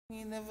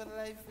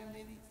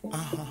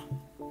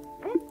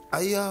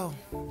Ayo,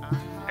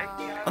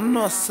 I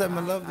know I said I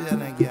love you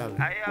and that girl.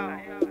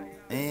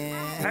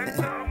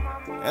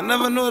 I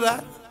never knew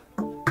that.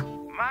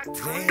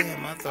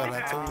 Damn, I thought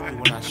I told you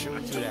when I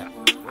showed you that.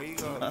 Where you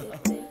go?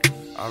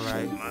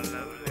 Alright.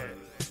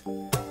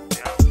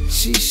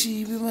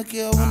 She be my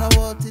girl when I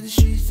walk to the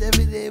streets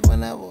every day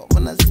when I walk,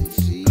 when I see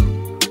she.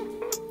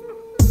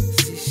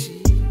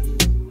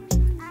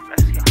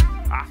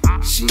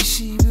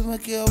 She be my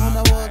girl when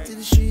I walk to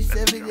the streets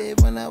every day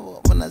when I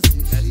walk, when I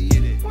see she.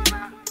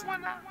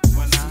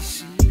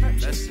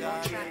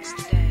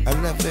 I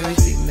love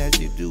everything that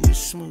you do is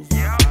smooth.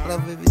 I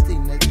love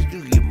everything that you do,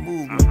 you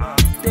move me.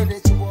 The day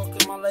that you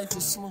walk in my life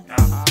is smooth.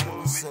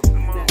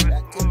 Something that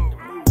I couldn't move.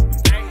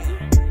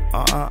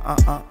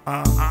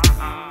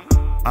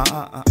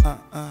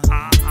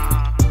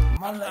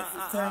 My life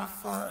is kind of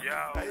fun.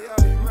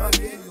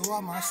 You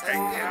are my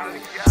star.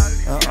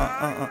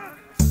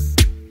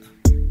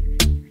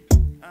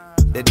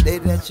 The day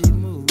that you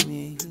move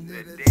me.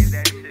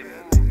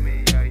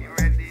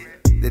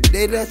 The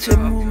day that you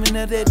move me,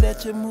 the day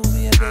that you move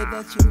me, the day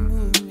that you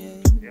move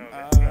me.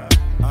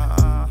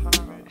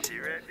 She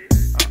ready?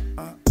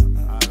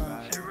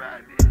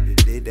 The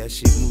day that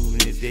she move me,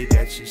 the day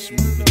that she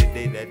smooth me, the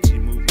day that she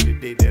move me, the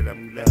day that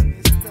I'm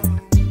done. The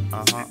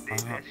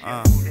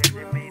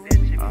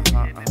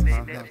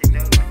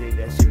day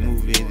that she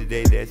move me, the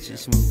day that she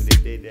smooth me, the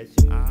day that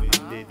she move me, the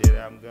day that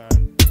I'm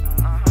gone.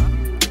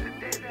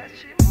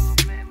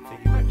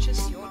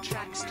 Purchase your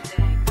tracks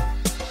today.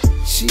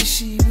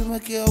 She be my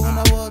girl when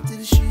I walk to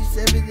the streets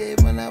every day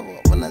when I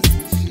walk, when I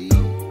see she.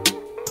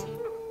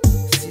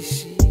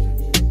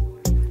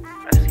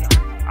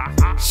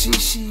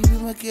 She be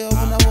my girl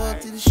when I walk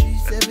to the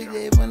streets every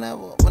day when I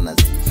walk, when I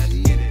see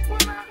she.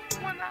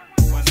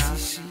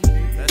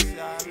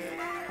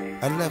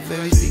 I love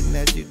everything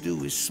that you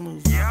do is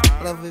smooth.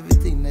 I love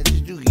everything that you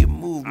do, you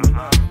move me.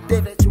 The day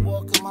that you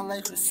walk in my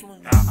life is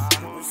smooth.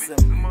 What's up,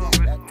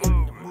 that I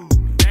couldn't move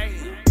me.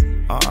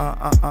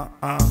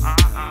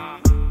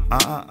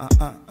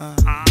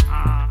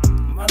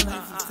 My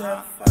life is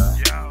terrified.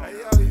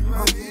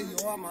 My girl, you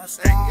are my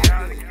star.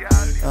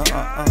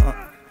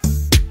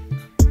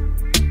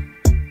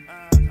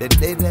 The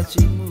day that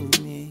you move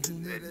me. The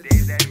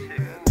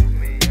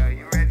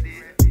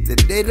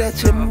day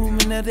that you move me,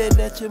 the day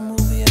that you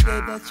move me, the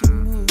day that you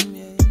move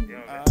me.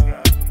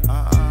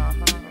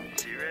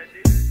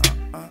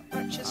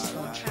 Purchase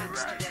your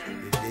tracks today.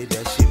 The day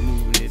that she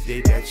move me, the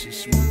day that she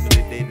smooth me,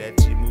 the day that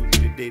she move me,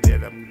 the day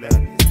that I'm done. The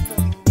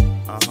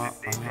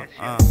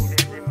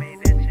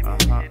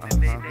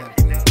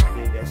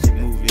day that she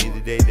move me, the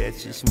day that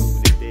she smooth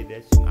me, the day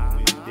that she move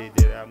me, the day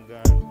that I'm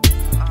gone.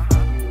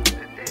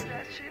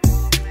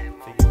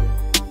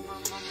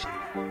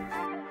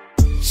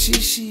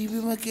 She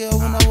be my girl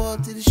when I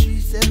walk to the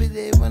streets every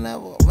day when I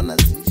walk, when I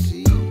see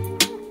she.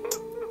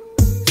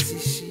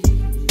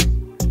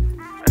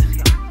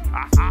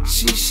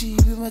 She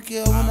be my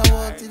girl when I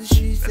walk to the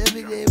streets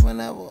every day when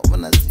I walk,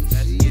 when I see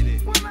she.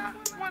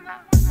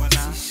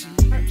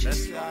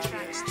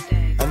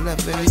 I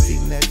love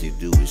everything that you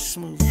do is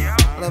smooth.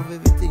 I love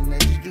everything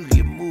that you do,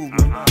 you move me.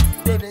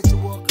 The day that you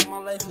walk in my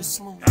life is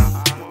smooth.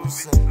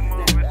 What's up,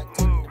 that I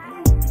couldn't move.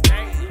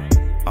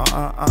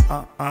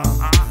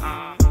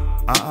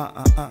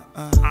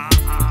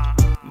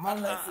 My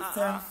life is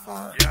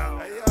terrified. My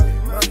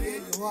girl,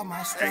 you are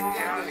my star.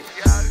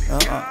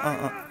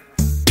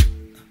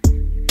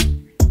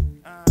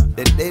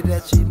 The day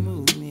that you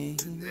move me.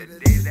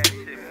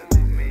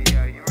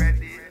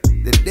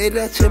 The day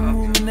that you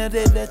move me, the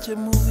day that you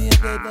move me, the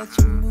day that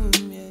you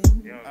move me.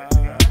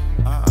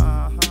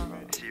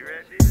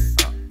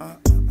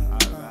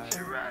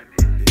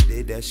 The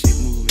day that she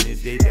move me,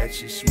 the day that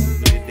she smooth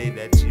me, the day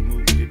that she move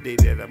me, the day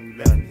that I'm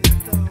done.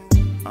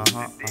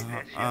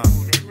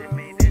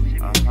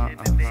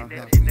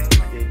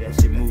 The day that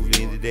she move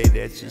me, the day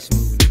that she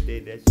smooth me, the day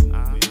that she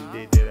move me, the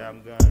day that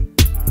I'm gone.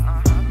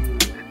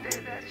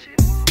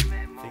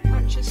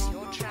 Purchase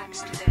your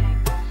tracks today.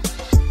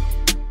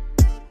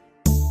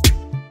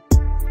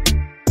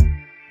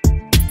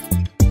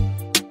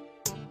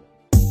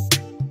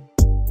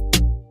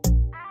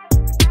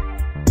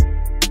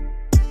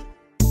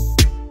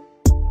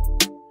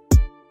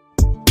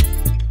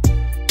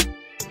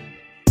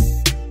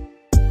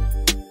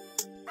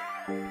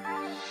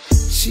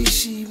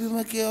 She be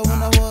my girl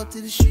when I walk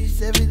to the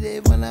streets every day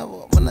when I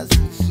walk, when I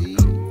see she.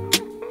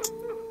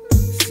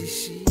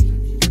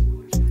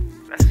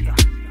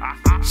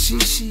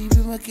 She be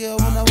my girl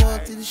when I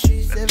walk to the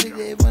streets every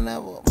day when I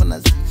walk, when I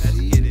see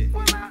she.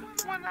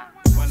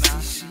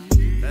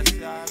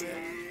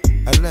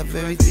 I love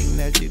everything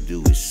that you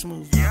do is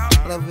smooth.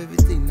 I love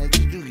everything that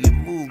you do, you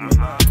move me.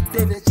 The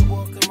day that you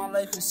walk in my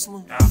life is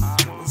smooth.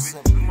 What's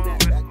up,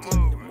 that I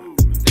couldn't move.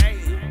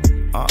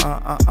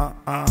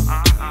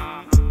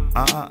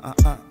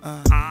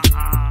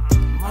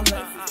 My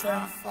life is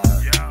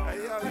terrified.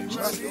 My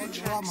girl, you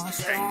are my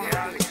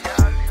star.